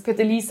negotiations,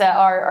 Peter Lise,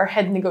 our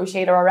head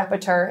negotiator, our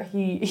rapporteur,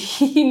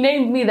 he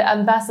named me the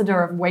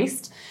ambassador of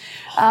waste.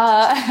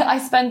 I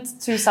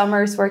spent 2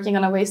 summers working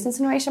on a waste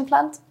incineration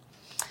plant.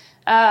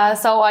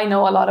 So I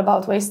know a lot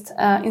about waste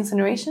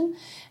incineration.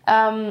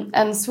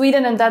 And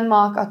Sweden and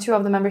Denmark are 2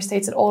 of the member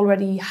states that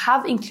already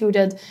have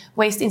included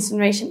waste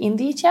incineration in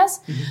the ETS.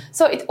 Mm-hmm.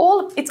 So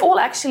it's all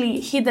actually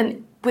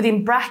hidden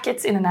within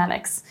brackets in an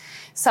annex.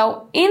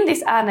 So in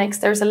this annex,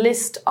 there's a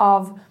list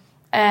of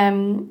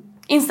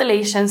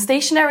installations,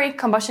 stationary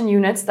combustion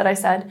units that I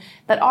said,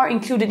 that are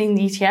included in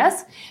the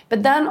ETS.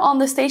 But then on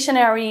the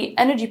stationary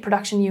energy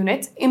production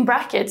unit, in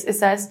brackets, it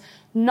says,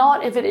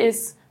 not if it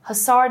is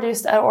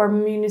hazardous or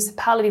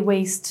municipality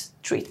waste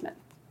treatment.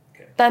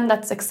 Then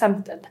that's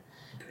exempted.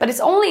 Okay. But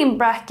it's only in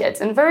brackets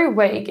and very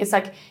vague. It's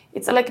a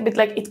bit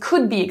like it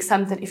could be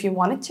exempted if you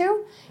wanted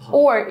to,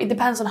 or it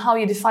depends on how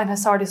you define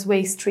hazardous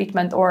waste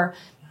treatment or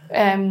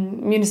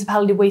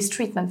municipality waste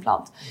treatment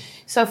plant.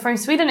 So for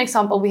Sweden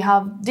example, we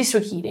have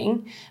district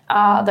heating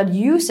that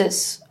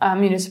uses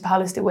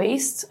municipality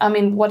waste. I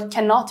mean, what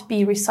cannot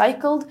be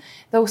recycled,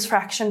 those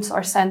fractions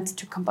are sent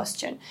to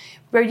combustion.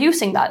 We're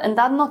using that, and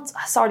that's not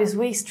hazardous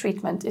waste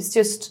treatment. It's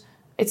just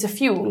it's a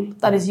fuel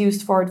that is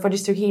used for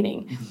district heating.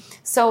 Mm-hmm.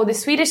 So the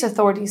Swedish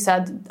authorities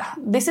said,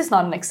 this is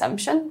not an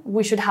exemption.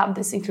 We should have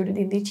this included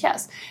in the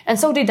ETS. And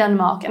so did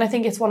Denmark. And I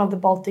think it's one of the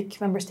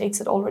Baltic member states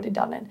that already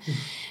done it.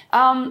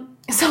 Mm-hmm.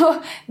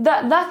 So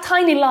that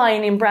tiny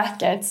line in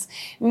brackets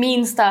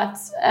means that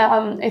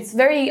it's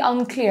very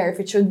unclear if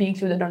it should be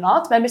included or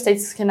not. Member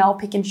states can now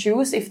pick and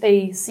choose if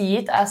they see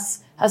it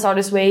as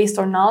hazardous waste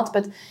or not,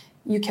 but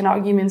you can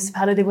argue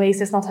municipality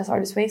waste is not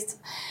hazardous waste.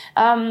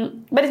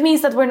 But it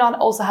means that we're not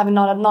also having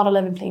not a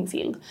level playing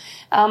field.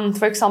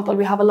 For example,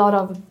 we have a lot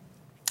of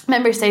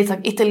member states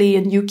like Italy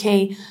and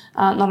UK,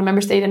 not a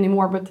member state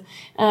anymore, but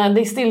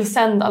they still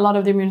send a lot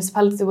of their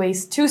municipality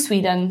waste to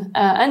Sweden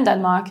and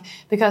Denmark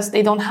because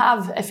they don't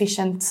have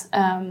efficient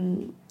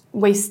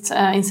waste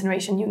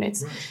incineration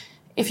units. Right.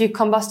 If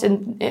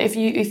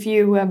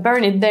you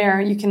burn it there,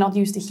 you cannot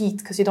use the heat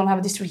because you don't have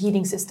a district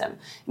heating system.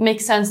 It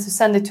makes sense to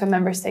send it to a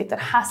member state that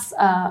has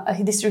a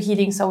district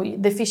heating, so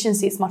the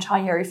efficiency is much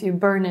higher if you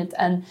burn it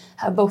and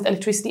have both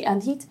electricity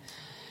and heat.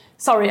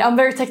 Sorry, I'm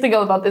very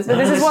technical about this, but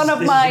this is one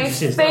of my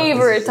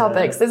favorite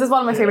topics. This is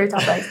one of my favorite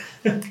topics.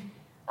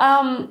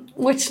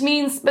 Which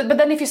means, but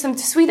then if you send it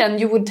to Sweden,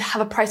 you would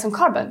have a price on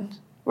carbon.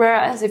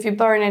 Whereas if you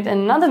burn it in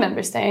another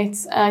member state,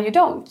 you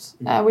don't,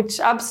 which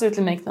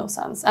absolutely makes no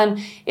sense. And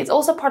it's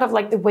also part of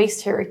like the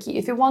waste hierarchy.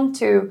 If you want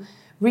to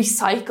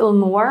recycle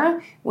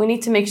more, we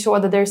need to make sure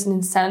that there's an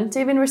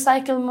incentive in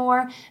recycle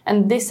more.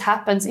 And this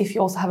happens if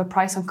you also have a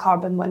price on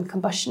carbon when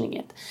combustioning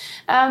it.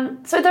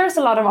 So there's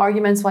a lot of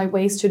arguments why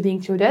waste should be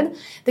included.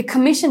 The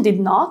Commission did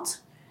not.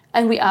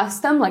 And we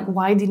asked them, like,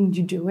 why didn't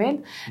you do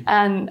it?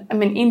 And I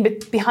mean,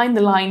 behind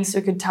the lines,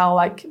 you could tell,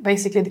 like,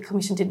 basically the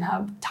Commission didn't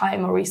have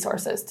time or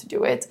resources to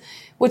do it,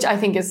 which I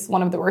think is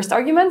one of the worst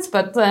arguments.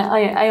 But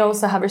I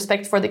also have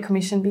respect for the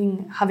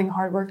Commission having a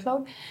hard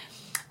workload.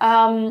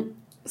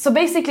 So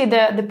basically,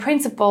 the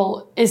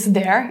principle is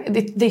there.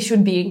 They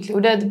should be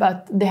included,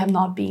 but they have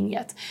not been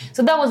yet.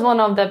 So that was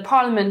one of the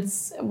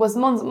Parliament's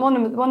one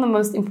of the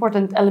most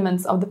important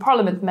elements of the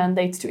Parliament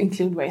mandate to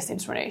include waste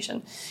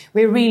incineration.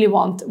 We really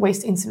want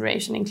waste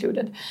incineration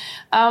included.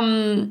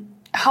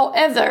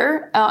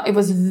 However, it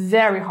was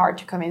very hard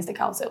to convince the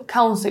Council.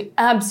 Council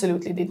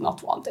absolutely did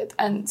not want it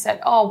and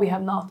said, "Oh, we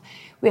have not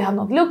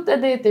looked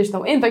at it. There's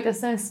no impact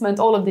assessment."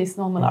 All of these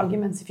normal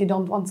arguments if you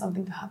don't want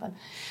something to happen.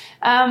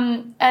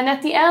 And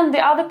at the end,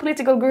 the other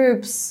political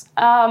groups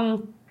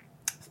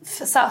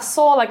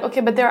saw like,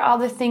 okay, but there are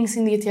other things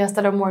in the ETS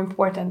that are more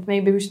important.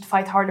 Maybe we should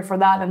fight harder for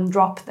that and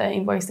drop the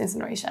waste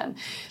incineration.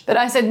 But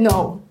I said,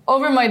 no,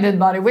 over my dead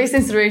body, waste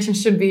incineration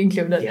should be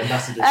included.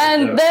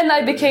 And then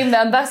I became the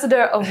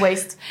ambassador of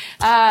waste.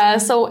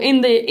 So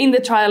in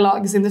the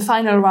trialogues, in the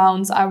final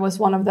rounds, I was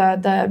one of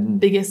the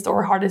biggest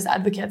or hardest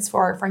advocates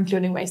for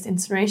including waste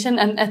incineration.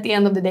 And at the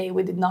end of the day,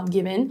 we did not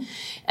give in.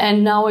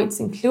 And now it's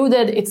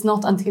included. It's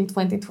not until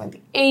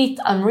 2028.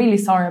 I'm really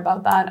sorry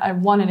about that. I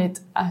wanted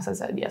it, as I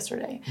said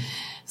yesterday.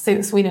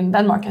 Sweden and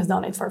Denmark has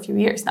done it for a few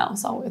years now,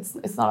 so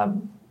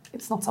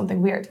it's not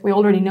something weird. We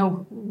already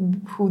know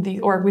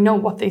we know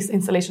what these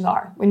installations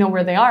are. We know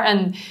where they are,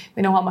 and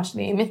we know how much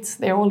they emit.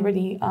 They're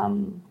already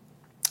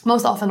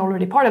most often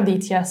already part of the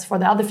ETS for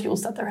the other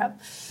fuels that they have.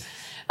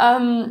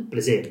 And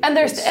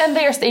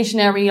they are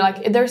stationary. Like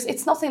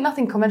it's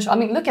nothing conventional. I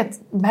mean, look at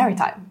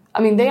maritime. I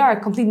mean, they are a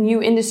complete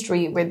new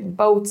industry with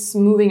boats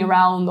moving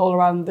around all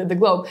around the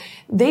globe.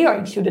 They are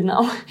included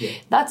now. Yeah.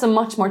 That's a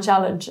much more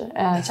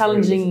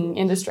challenging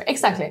industry.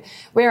 Exactly.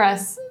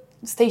 Whereas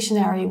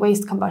stationary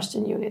waste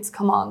combustion units,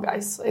 come on,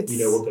 guys. You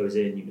know what goes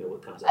in, you know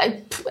what comes out.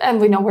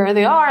 And we know where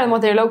they are and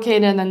what they're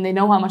located, and they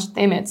know how much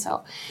they emit.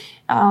 So,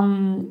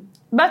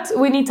 but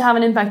we need to have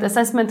an impact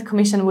assessment. The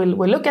Commission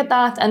will look at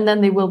that, and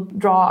then they will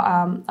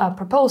draw a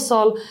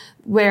proposal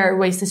where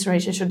waste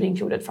incineration should be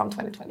included from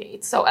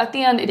 2028. So at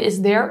the end, it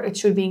is there. It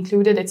should be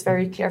included. It's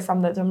very clear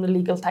from the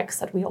legal text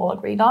that we all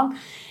agreed on.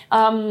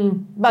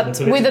 But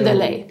with a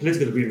delay.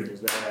 Political agreement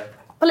is there.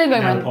 Political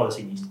agreement.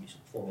 Policy needs to be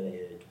formulated.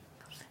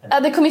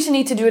 The Commission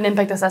need to do an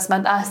impact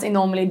assessment as they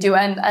normally do,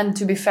 and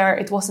to be fair,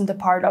 it wasn't a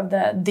part of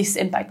this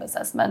impact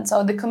assessment.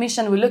 So the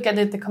Commission will look at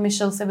it. The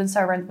Commission civil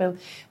servant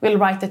will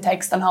write the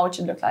text on how it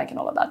should look like and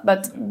all of that.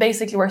 But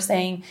basically, we're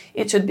saying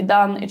it should be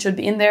done. It should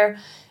be in there.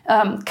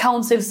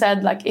 Council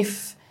said like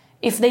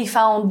if they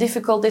found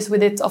difficulties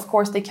with it, of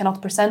course they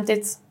cannot present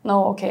it.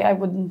 No, okay, I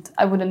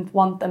wouldn't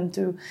want them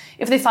to.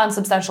 If they found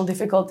substantial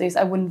difficulties,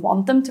 I wouldn't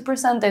want them to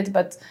present it.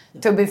 But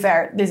to be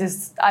fair,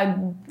 I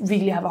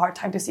really have a hard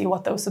time to see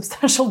what those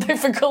substantial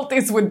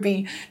difficulties would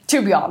be,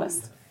 to be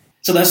honest.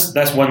 So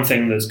that's one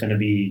thing that's going to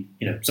be,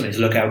 something to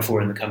look out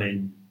for in the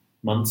coming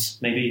months,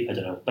 maybe. I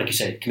don't know. Like you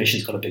said,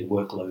 Commission's got a big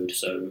workload,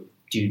 so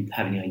do you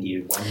have any idea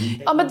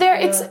when? But there,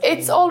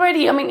 it's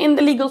already. I mean, in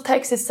the legal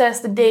text, it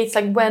says the dates,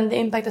 like when the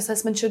impact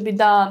assessment should be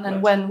done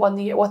and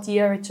what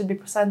year it should be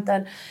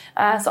presented.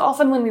 So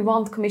often, when we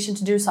want Commission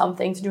to do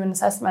something, to do an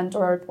assessment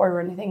or a report or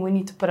anything, we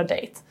need to put a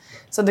date.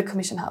 So the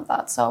Commission have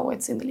that. So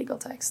it's in the legal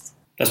text.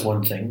 That's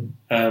one thing.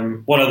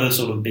 What other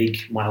sort of big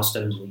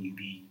milestones will you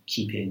be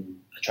keeping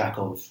a track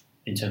of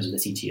in terms of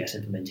this ETS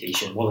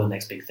implementation? What are the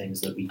next big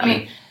things that we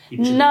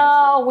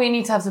now we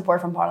need to have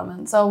support from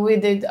Parliament. So we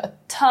did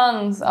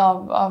tons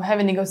of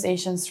heavy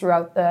negotiations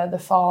throughout the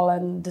fall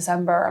and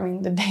December,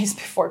 the days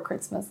before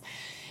Christmas.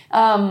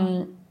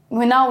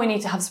 We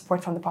need to have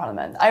support from the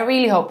Parliament. I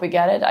really hope we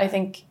get it. I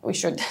think we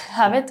should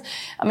have it.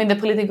 The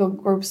political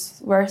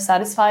groups were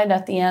satisfied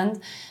at the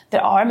end.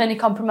 There are many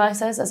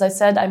compromises. As I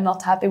said, I'm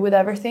not happy with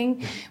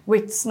everything,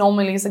 which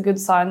normally is a good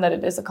sign that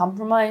it is a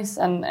compromise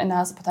and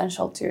has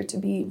potential to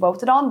be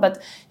voted on.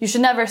 But you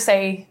should never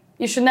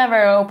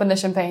open the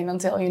champagne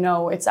until you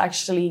know it's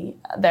actually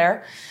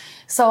there.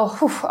 So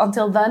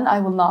until then, I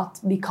will not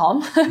be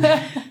calm,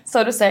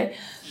 so to say.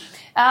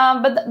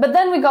 But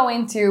then we go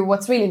into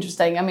what's really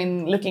interesting.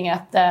 Looking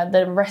at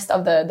the rest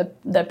of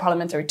the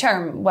parliamentary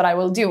term, what I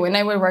will do, and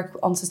I will work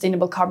on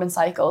sustainable carbon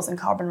cycles and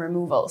carbon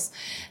removals.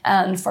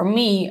 And for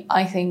me,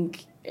 I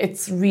think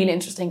it's really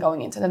interesting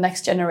going into the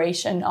next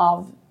generation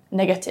of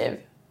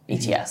negative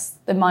ETS,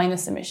 the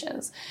minus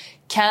emissions.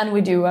 Can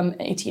we do an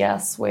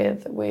ETS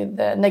with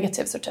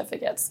negative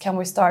certificates? Can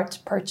we start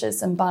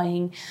purchase and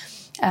buying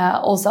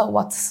also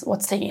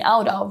what's taken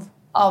out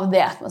of the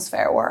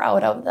atmosphere or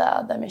out of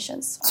the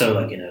emissions? So,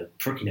 like in a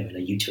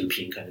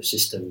utopian kind of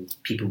system,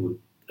 people would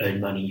earn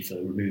money for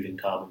removing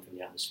carbon from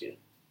the atmosphere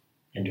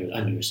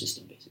under a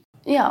system, basically.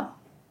 Yeah,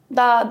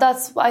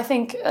 I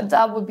think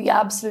that would be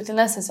absolutely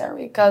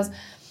necessary, because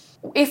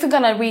if we're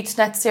going to reach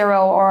net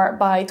zero or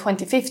by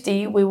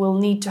 2050, we will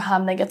need to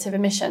have negative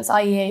emissions.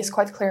 IEA is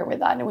quite clear with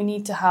that, and we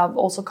need to have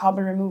also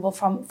carbon removal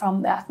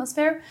from the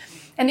atmosphere.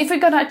 And if we're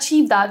going to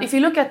achieve that, if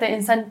you look at the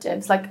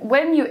incentives, like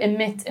when you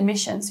emit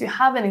emissions, you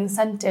have an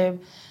incentive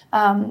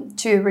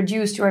to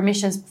reduce your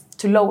emissions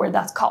to lower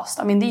that cost.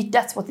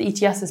 That's what the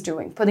ETS is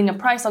doing, putting a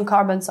price on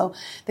carbon so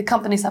the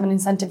companies have an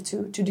incentive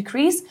to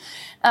decrease.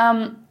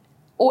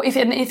 Or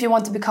if you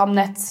want to become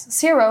net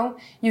zero,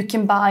 you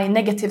can buy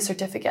negative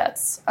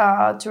certificates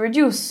to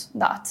reduce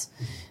that.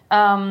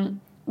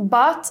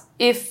 But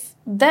if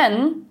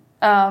then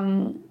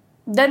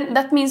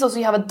that means also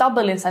you have a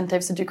double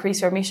incentive to decrease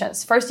your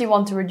emissions. First, you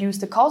want to reduce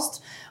the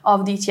cost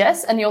of the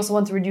ETS, and you also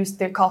want to reduce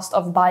the cost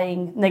of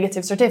buying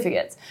negative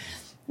certificates,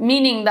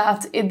 meaning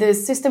that the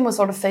system will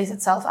sort of phase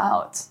itself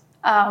out.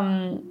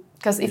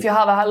 Because if you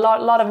have a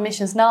lot of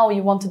emissions now,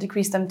 you want to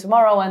decrease them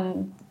tomorrow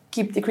and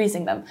keep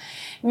decreasing them,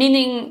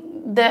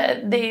 meaning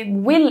the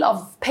will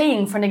of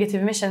paying for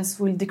negative emissions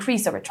will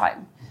decrease over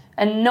time,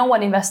 and no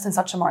one invests in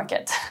such a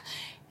market.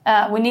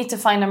 We need to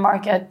find a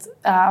market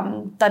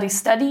that is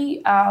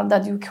steady,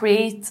 that you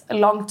create a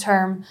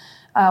long-term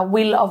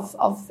will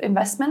of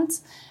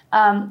investment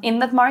in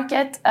that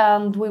market,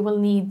 and we will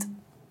need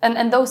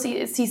and those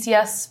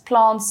CCS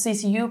plants,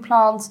 CCU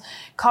plants,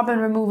 carbon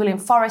removal in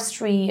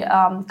forestry,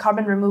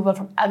 carbon removal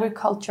from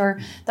agriculture.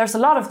 There's a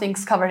lot of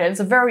things covered here.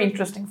 It's a very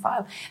interesting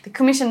file. The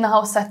Commission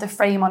now set the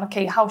frame on,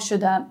 how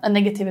should a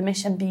negative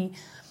emission be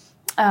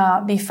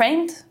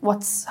framed?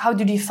 How do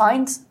you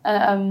define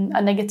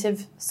a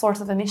negative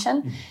source of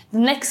emission? Mm-hmm. The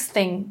next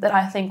thing that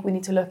I think we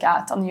need to look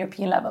at on the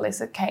European level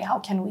is, how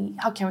can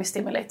we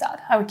stimulate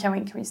that? How can we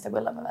increase the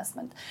will of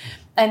investment?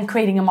 And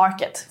creating a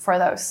market for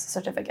those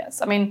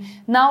certificates.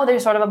 Now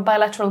there's sort of a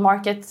bilateral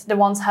market. The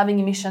ones having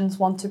emissions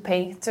want to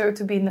pay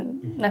to be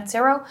net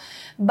zero,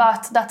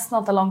 but that's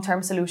not a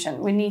long-term solution.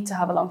 We need to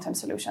have a long-term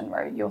solution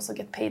where you also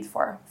get paid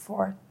for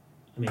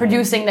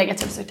producing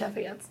negative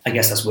certificates. I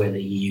guess that's where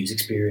the EU's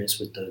experience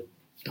with the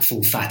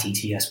full fat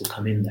ETS will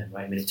come in then,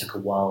 right? It took a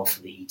while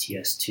for the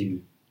ETS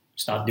to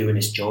start doing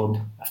its job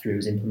after it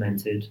was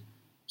implemented.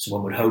 So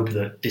one would hope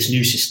that this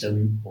new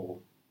system,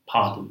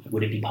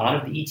 would it be part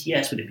of the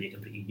ETS? Would it be a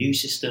completely new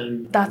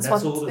system? That's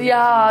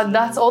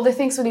all the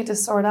things we need to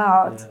sort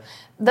out. Yeah.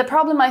 The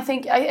problem, I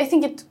think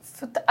it,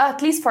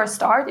 at least for a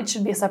start, it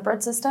should be a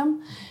separate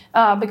system.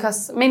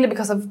 Mainly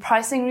because of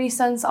pricing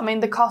reasons.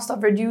 The cost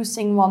of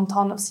reducing 1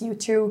 ton of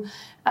CO2,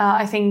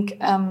 I think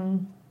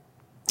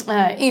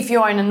if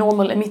you are in a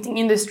normal emitting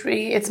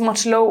industry, it's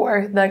much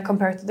lower than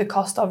compared to the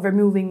cost of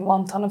removing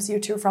 1 ton of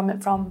CO2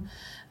 from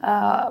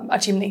a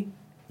chimney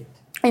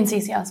in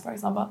CCS, for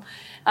example,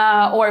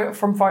 or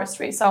from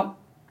forestry. So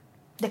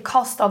the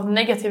cost of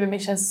negative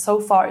emissions so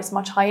far is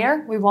much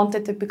higher. We want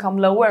it to become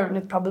lower, and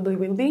it probably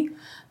will be.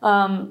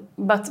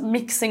 But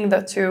mixing the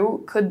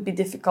two could be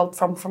difficult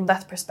from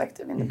that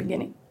perspective in the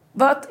beginning.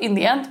 But in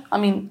the end,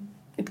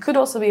 it could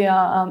also be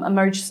a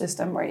merged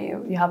system where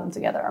you have them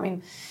together.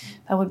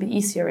 That would be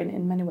easier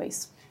in many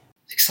ways.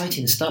 It's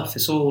exciting stuff.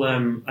 It's all.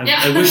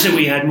 I wish that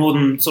we had more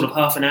than sort of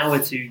half an hour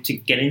to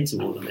get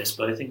into all of this,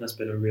 but I think that's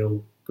been a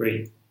real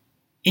great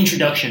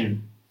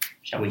introduction,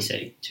 shall we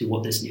say, to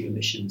what this new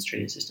emissions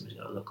trading system is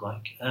going to look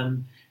like.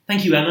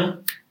 Thank you,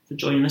 Emma, for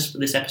joining us for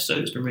this episode.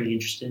 It's been really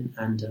interesting,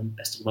 and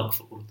best of luck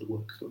for all of the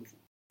work going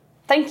forward.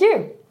 Thank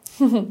you.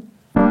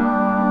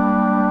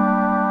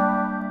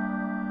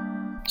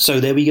 So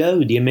there we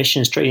go. The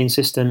emissions trading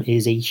system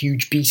is a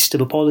huge beast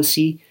of a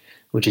policy,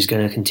 which is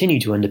going to continue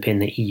to underpin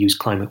the EU's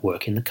climate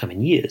work in the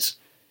coming years.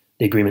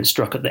 The agreement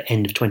struck at the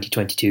end of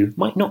 2022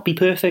 might not be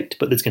perfect,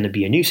 but there's going to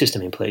be a new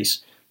system in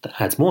place that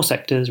adds more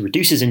sectors,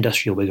 reduces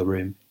industrial wiggle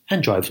room,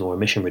 and drives more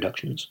emission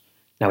reductions.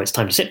 Now it's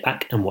time to sit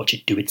back and watch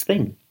it do its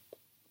thing.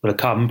 Will a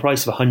carbon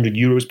price of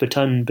 €100 per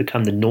tonne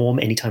become the norm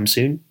anytime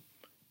soon?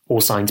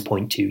 All signs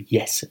point to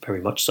yes,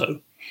 very much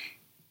so.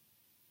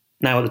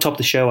 Now at the top of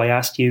the show I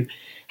asked you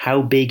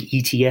how big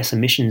ETS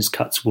emissions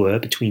cuts were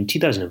between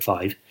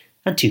 2005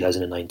 and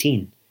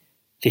 2019.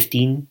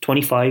 15,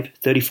 25,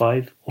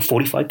 35 or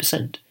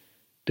 45%?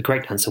 The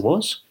correct answer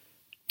was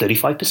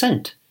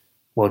 35%.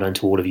 Well done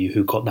to all of you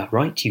who got that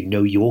right. You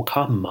know your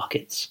carbon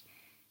markets.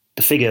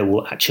 The figure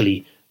will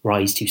actually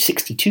rise to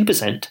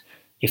 62%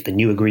 if the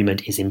new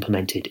agreement is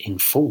implemented in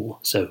full,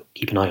 so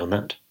keep an eye on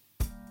that.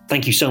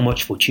 Thank you so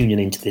much for tuning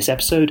into this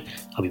episode.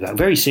 I'll be back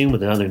very soon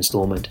with another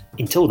instalment.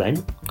 Until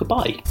then,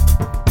 goodbye.